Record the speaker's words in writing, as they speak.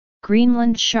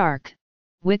Greenland shark,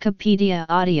 Wikipedia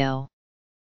audio.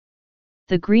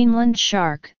 The Greenland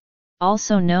shark,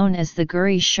 also known as the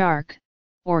Gurry shark,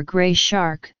 or grey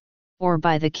shark, or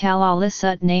by the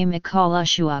Kalaallisut name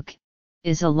Ikalushuak,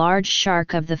 is a large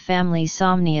shark of the family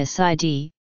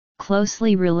Somniacidae,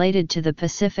 closely related to the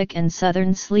Pacific and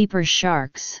southern sleeper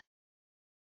sharks.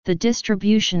 The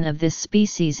distribution of this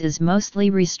species is mostly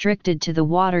restricted to the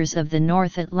waters of the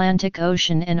North Atlantic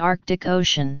Ocean and Arctic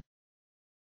Ocean.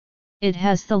 It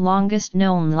has the longest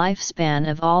known lifespan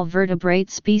of all vertebrate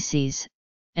species,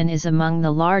 and is among the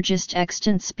largest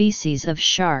extant species of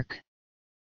shark.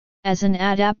 As an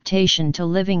adaptation to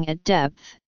living at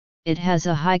depth, it has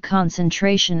a high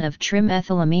concentration of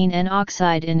trimethylamine N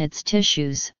oxide in its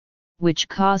tissues, which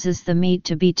causes the meat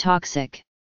to be toxic.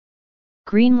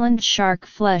 Greenland shark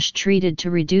flesh treated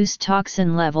to reduce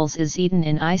toxin levels is eaten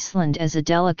in Iceland as a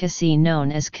delicacy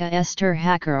known as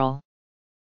Kaestur.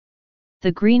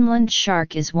 The Greenland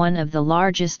shark is one of the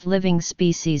largest living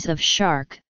species of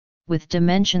shark, with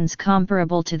dimensions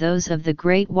comparable to those of the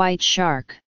great white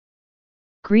shark.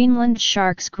 Greenland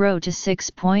sharks grow to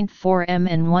 6.4 m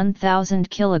and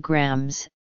 1,000 kilograms,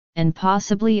 and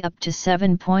possibly up to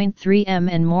 7.3 m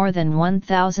and more than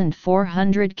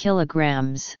 1,400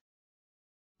 kilograms.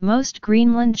 Most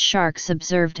Greenland sharks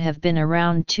observed have been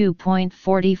around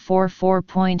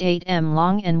 2.44–4.8 m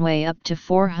long and weigh up to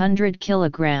 400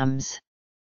 kilograms.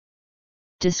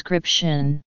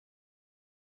 Description: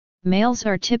 males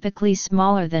are typically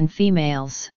smaller than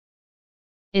females.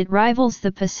 It rivals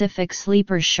the Pacific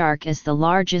sleeper shark as the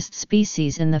largest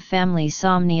species in the family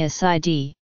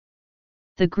Somniacidae.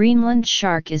 The Greenland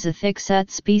shark is a thickset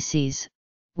species,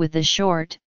 with a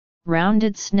short,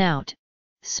 rounded snout,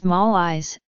 small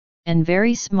eyes, and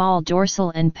very small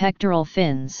dorsal and pectoral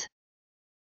fins.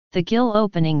 The gill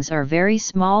openings are very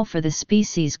small for the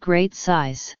species' great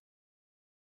size.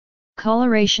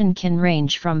 Coloration can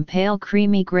range from pale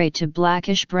creamy gray to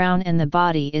blackish brown, and the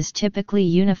body is typically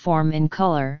uniform in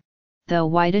color, though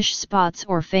whitish spots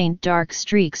or faint dark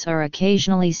streaks are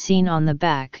occasionally seen on the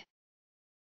back.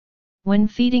 When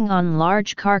feeding on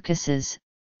large carcasses,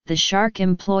 the shark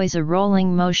employs a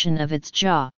rolling motion of its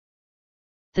jaw.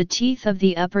 The teeth of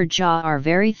the upper jaw are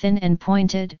very thin and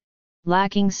pointed,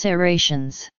 lacking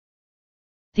serrations.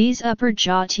 These upper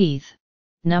jaw teeth,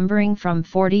 numbering from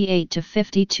 48 to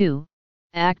 52,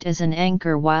 act as an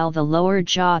anchor while the lower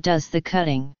jaw does the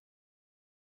cutting.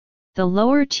 The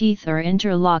lower teeth are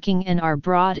interlocking and are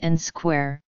broad and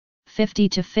square, 50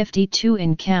 to 52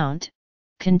 in count,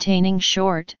 containing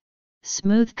short,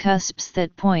 smooth cusps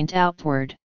that point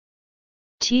outward.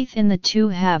 Teeth in the two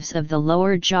halves of the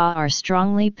lower jaw are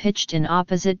strongly pitched in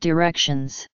opposite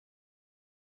directions.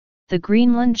 The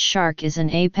Greenland shark is an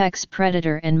apex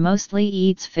predator and mostly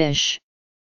eats fish.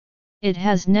 It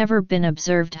has never been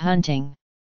observed hunting.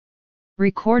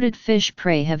 Recorded fish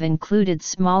prey have included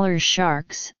smaller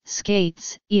sharks,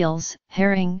 skates, eels,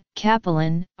 herring,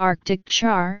 capelin, Arctic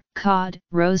char, cod,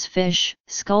 rosefish,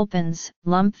 sculpins,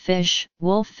 lumpfish,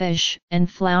 wolffish, and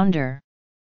flounder.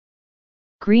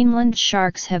 Greenland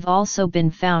sharks have also been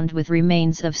found with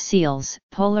remains of seals,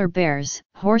 polar bears,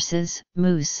 horses,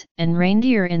 moose, and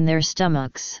reindeer in their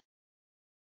stomachs.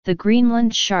 The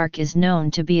Greenland shark is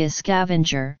known to be a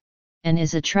scavenger, and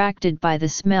is attracted by the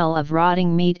smell of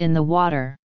rotting meat in the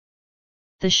water.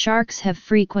 The sharks have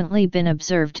frequently been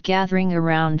observed gathering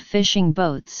around fishing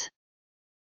boats.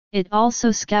 It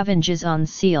also scavenges on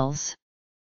seals.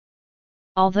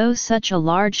 Although such a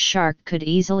large shark could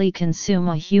easily consume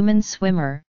a human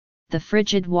swimmer, the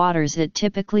frigid waters it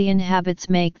typically inhabits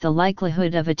make the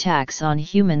likelihood of attacks on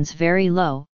humans very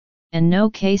low, and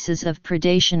no cases of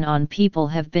predation on people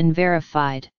have been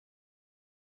verified.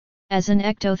 As an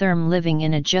ectotherm living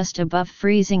in a just above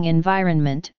freezing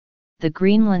environment, the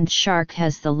Greenland shark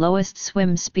has the lowest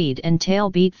swim speed and tail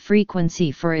beat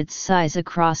frequency for its size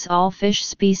across all fish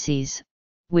species,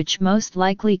 which most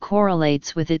likely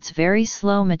correlates with its very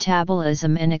slow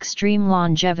metabolism and extreme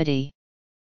longevity.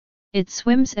 It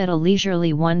swims at a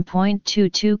leisurely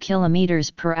 1.22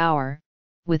 km per hour,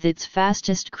 with its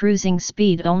fastest cruising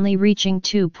speed only reaching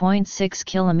 2.6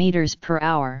 km per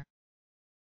hour.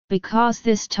 Because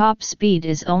this top speed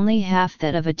is only half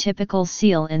that of a typical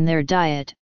seal in their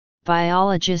diet,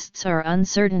 biologists are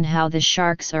uncertain how the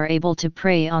sharks are able to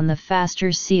prey on the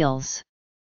faster seals.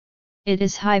 It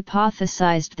is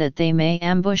hypothesized that they may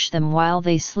ambush them while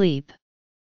they sleep.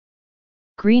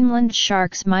 Greenland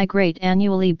sharks migrate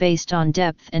annually based on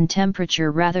depth and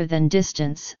temperature rather than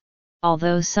distance,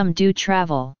 although some do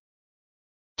travel.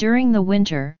 During the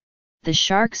winter, the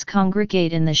sharks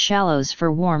congregate in the shallows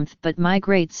for warmth but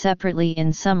migrate separately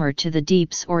in summer to the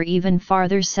deeps or even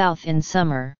farther south in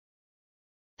summer.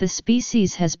 The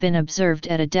species has been observed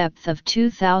at a depth of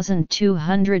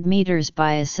 2,200 meters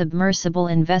by a submersible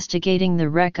investigating the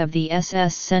wreck of the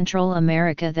SS Central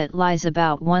America that lies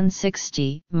about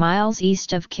 160 miles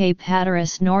east of Cape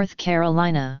Hatteras, North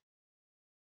Carolina.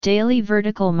 Daily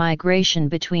vertical migration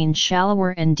between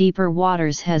shallower and deeper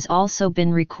waters has also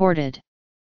been recorded.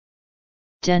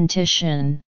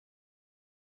 Dentition.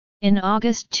 In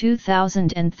August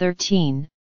 2013,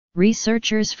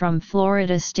 researchers from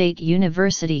Florida State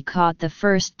University caught the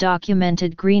first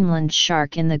documented Greenland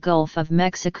shark in the Gulf of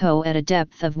Mexico at a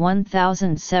depth of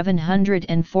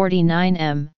 1,749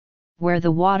 m, where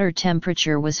the water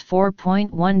temperature was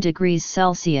 4.1 degrees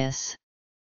Celsius.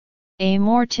 A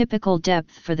more typical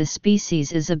depth for the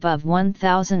species is above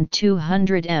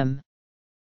 1,200 m.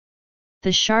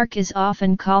 The shark is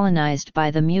often colonized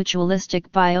by the mutualistic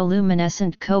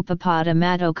bioluminescent copepod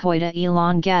Amatocoida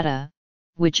elongata,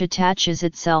 which attaches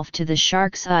itself to the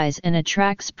shark's eyes and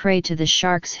attracts prey to the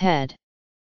shark's head.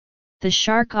 The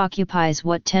shark occupies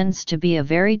what tends to be a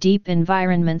very deep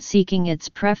environment, seeking its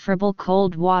preferable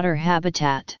cold water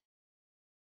habitat.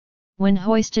 When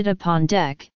hoisted upon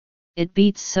deck, it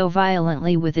beats so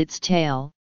violently with its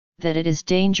tail, that it is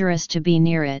dangerous to be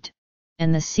near it,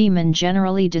 and the seamen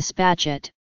generally dispatch it,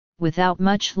 without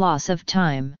much loss of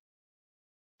time.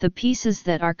 The pieces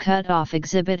that are cut off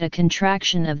exhibit a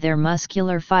contraction of their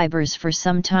muscular fibers for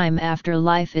some time after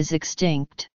life is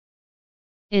extinct.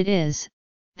 It is,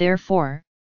 therefore,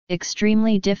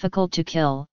 extremely difficult to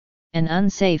kill, and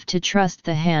unsafe to trust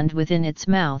the hand within its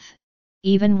mouth,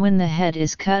 even when the head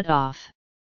is cut off.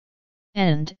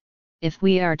 And, if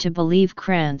we are to believe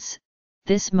Krantz,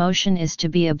 this motion is to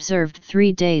be observed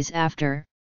 3 days after,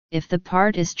 if the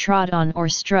part is trod on or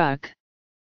struck.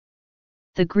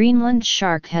 The Greenland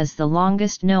shark has the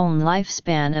longest known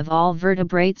lifespan of all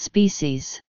vertebrate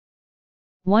species.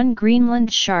 One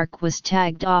Greenland shark was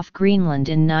tagged off Greenland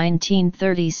in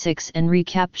 1936 and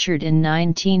recaptured in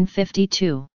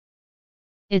 1952.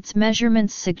 Its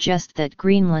measurements suggest that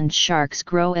Greenland sharks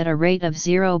grow at a rate of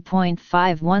 0.51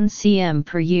 cm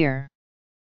per year.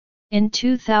 In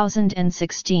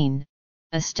 2016,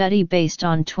 a study based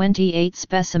on 28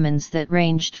 specimens that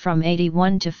ranged from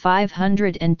 81 to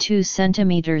 502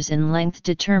 centimeters in length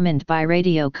determined by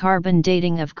radiocarbon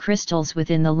dating of crystals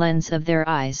within the lens of their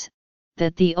eyes,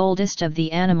 that the oldest of the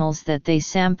animals that they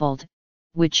sampled,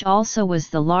 which also was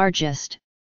the largest,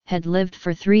 had lived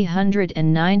for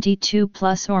 392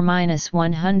 plus or minus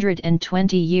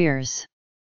 120 years.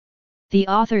 The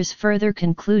authors further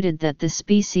concluded that the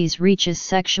species reaches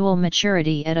sexual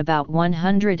maturity at about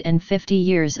 150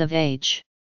 years of age.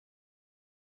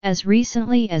 As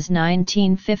recently as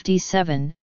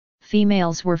 1957,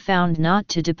 females were found not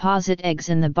to deposit eggs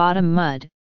in the bottom mud,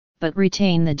 but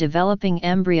retain the developing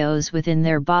embryos within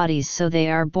their bodies so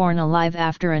they are born alive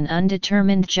after an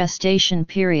undetermined gestation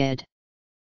period.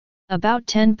 About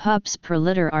 10 pups per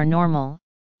litter are normal,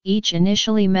 each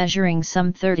initially measuring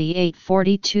some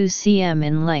 38-42 cm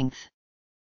in length.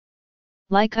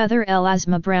 Like other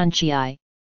Elasmobranchii,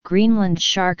 Greenland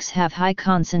sharks have high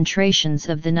concentrations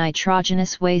of the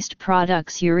nitrogenous waste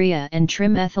products urea and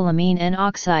trimethylamine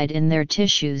N-oxide in their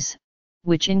tissues,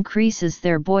 which increases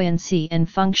their buoyancy and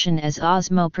function as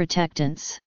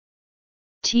osmoprotectants.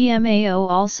 TMAO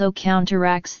also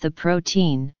counteracts the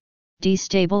protein,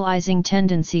 destabilizing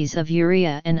tendencies of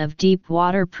urea and of deep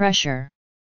water pressure.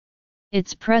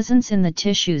 Its presence in the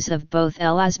tissues of both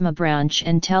elasmobranch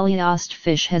and teleost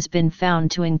fish has been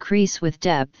found to increase with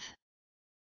depth.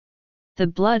 The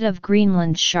blood of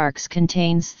Greenland sharks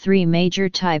contains 3 major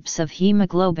types of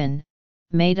hemoglobin,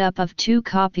 made up of 2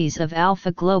 copies of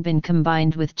alpha globin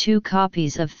combined with 2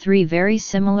 copies of 3 very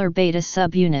similar beta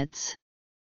subunits.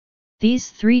 These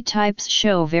 3 types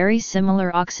show very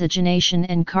similar oxygenation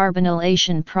and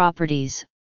carbonylation properties,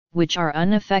 which are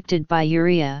unaffected by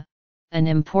urea, an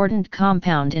important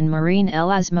compound in marine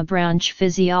elasmobranch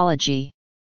physiology.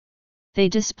 They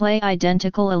display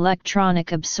identical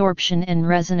electronic absorption and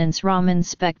resonance Raman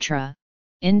spectra,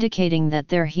 indicating that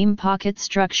their heme pocket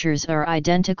structures are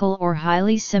identical or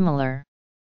highly similar.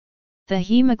 The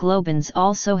hemoglobins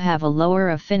also have a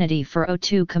lower affinity for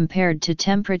O2 compared to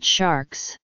temperate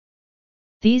sharks.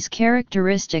 These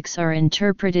characteristics are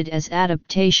interpreted as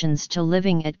adaptations to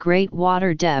living at great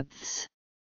water depths.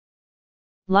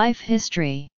 Life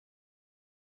history.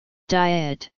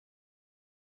 Diet.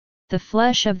 The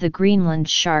flesh of the Greenland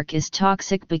shark is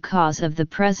toxic because of the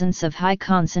presence of high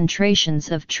concentrations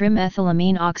of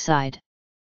trimethylamine oxide.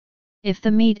 If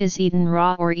the meat is eaten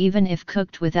raw or even if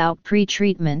cooked without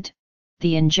pre-treatment,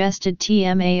 the ingested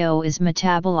TMAO is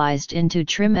metabolized into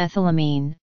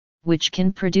trimethylamine, which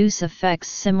can produce effects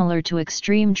similar to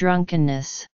extreme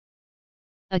drunkenness.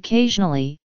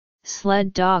 Occasionally,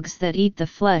 sled dogs that eat the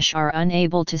flesh are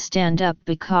unable to stand up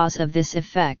because of this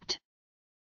effect.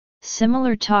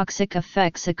 Similar toxic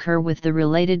effects occur with the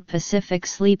related Pacific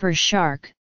sleeper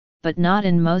shark, but not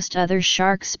in most other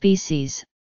shark species,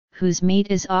 whose meat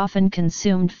is often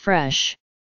consumed fresh.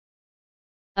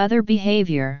 Other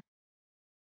behavior: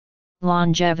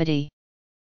 longevity,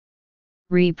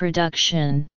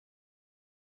 reproduction,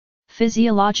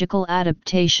 physiological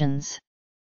adaptations.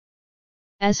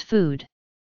 As food,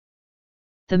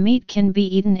 the meat can be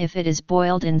eaten if it is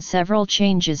boiled in several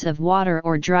changes of water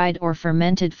or dried or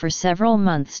fermented for several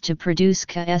months to produce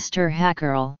ester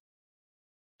hackerel.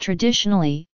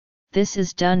 Traditionally, this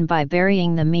is done by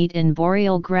burying the meat in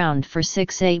boreal ground for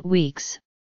 6-8 weeks,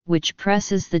 which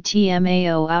presses the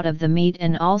TMAO out of the meat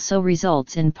and also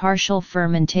results in partial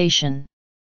fermentation.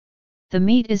 The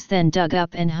meat is then dug up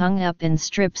and hung up in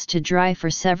strips to dry for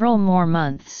several more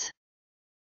months.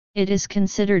 It is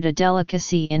considered a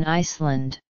delicacy in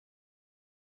Iceland.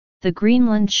 The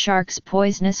Greenland shark's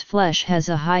poisonous flesh has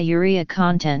a high urea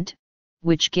content,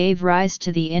 which gave rise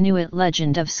to the Inuit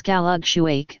legend of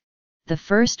Skallagsuake, the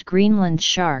first Greenland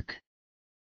shark.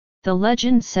 The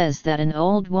legend says that an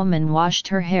old woman washed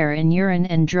her hair in urine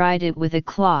and dried it with a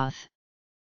cloth.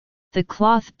 The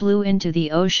cloth blew into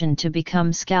the ocean to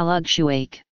become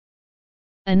Skallagsuake.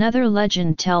 Another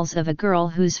legend tells of a girl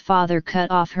whose father cut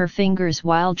off her fingers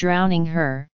while drowning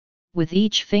her, with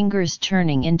each fingers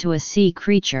turning into a sea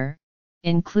creature,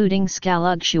 including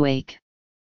Skallagsuake.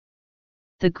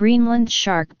 The Greenland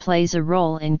shark plays a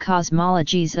role in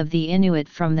cosmologies of the Inuit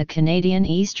from the Canadian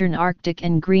Eastern Arctic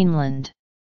and Greenland.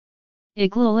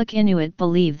 Igloolik Inuit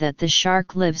believe that the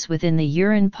shark lives within the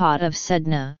urine pot of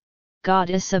Sedna,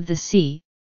 goddess of the sea,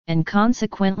 and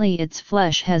consequently its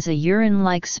flesh has a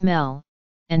urine-like smell,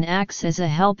 and acts as a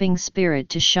helping spirit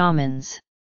to shamans.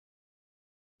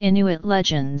 Inuit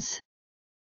legends.